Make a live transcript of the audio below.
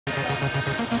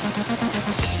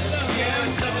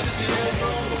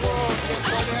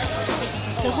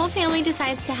whole family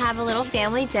decides to have a little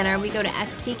family dinner. We go to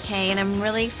STK, and I'm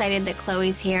really excited that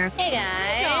Khloé's here. Hey,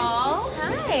 guys. Hello.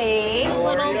 Hi.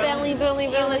 Little belly, belly,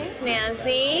 You belly. look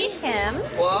snazzy. Him.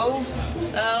 Hello?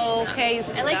 Oh, okay.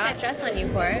 Scott. I like that dress on you,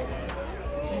 Court.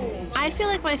 I feel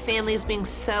like my family is being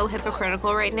so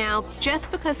hypocritical right now.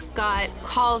 Just because Scott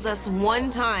calls us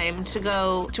one time to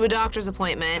go to a doctor's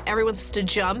appointment, everyone's supposed to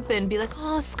jump and be like,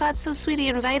 oh, Scott's so sweet, he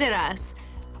invited us.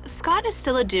 Scott is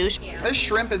still a douche. This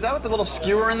shrimp, is that with the little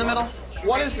skewer in the middle?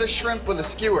 What is the shrimp with a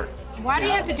skewer? Why do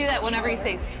you have to do that whenever you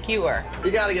say skewer? You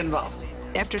gotta get involved.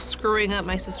 After screwing up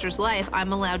my sister's life,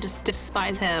 I'm allowed to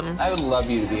despise him. I would love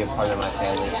you to be a part of my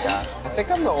family, Scott. I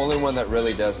think I'm the only one that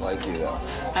really does like you, though.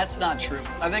 That's not true.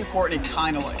 I think Courtney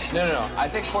kinda likes you. No. I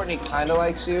think Courtney kind of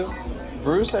likes you.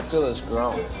 Bruce, I feel, is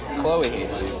grown. Khloé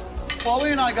hates you.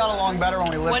 Khloé and I got along better when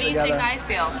we lived What do you together. think I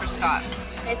feel for Scott?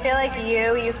 I feel like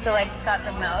you used to like Scott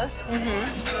the most.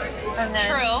 Mm-hmm. And then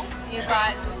True. You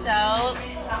got so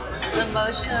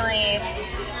emotionally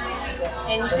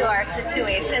into our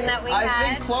situation that we I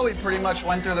had. think Khloé pretty much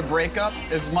went through the breakup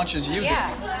as much as you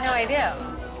Yeah, no, I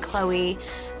do. Khloé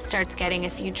starts getting a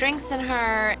few drinks in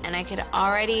her, and I could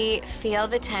already feel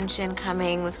the tension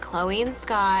coming with Khloé and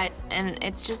Scott, and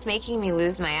it's just making me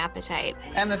lose my appetite.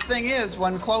 did. And the thing is,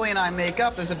 when Khloé and I make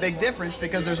up, there's a big difference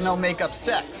because there's no makeup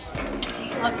sex.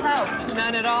 Let's hope.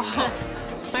 None at all.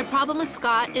 My problem with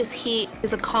Scott is he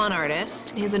is a con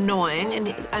artist. He's annoying,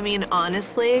 and I mean,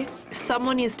 honestly,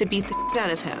 someone needs to beat the out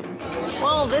of him.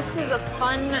 Well, this is a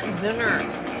fun dinner.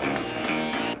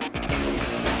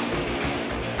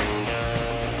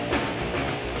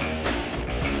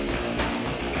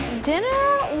 Dinner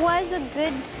was a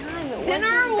good time. It Dinner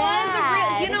wasn't was a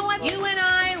bad. real, you know what? You and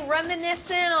I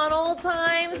reminiscing on old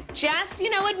times. Just,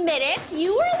 admit it.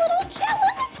 You were a little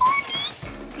jealous of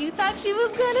Courtney. You thought she was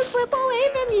gonna slip away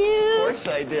from you. Of course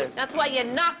I did. That's why you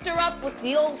knocked her up with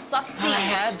the old sausage. I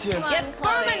had to. Come on, You Khloé.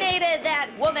 exterminated that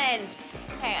woman.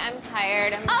 Okay, I'm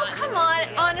tired. I'm Oh, not come in the mood on. to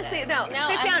deal with Honestly, this. no.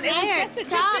 Sit I'm down. It was tired. just a- just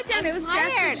Stop. sit down. I'm It was just a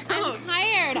tired. joke. I'm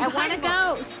tired. I want to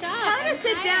go. Stop. Tell her to I'm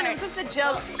sit down. It tired. was just a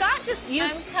joke. Scott just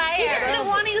used. I'm tired. He just didn't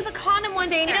want to use a condom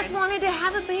one day, and he just wanted to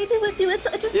have a baby with you. It's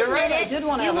just You're admit right, I it. did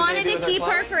wanna You have a wanted baby to with her, keep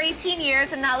her Khloé. for 18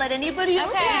 years and not let anybody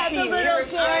else Okay. have the 18 little years,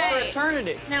 for kid.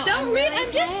 eternity. No, Don't I'm leave. really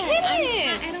I'm just tired.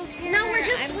 kidding. I don't care. No, we're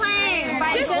just I'm playing.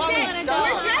 tired. Just Chloe, sit. stop.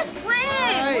 We're just playing.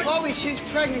 Hey, Khloé, she's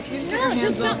pregnant. Can you just get No, your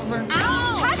hands just off of her? Don't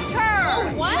touch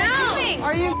her. What? No. Doing?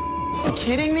 Are you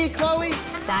kidding me, Khloé?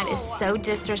 That is so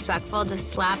disrespectful to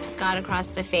slap Scott across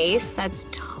the face. That's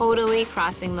totally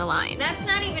crossing the line. That's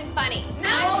not even funny. No.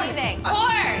 I'm leaving.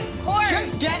 Court.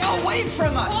 Just get away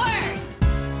from us. Court.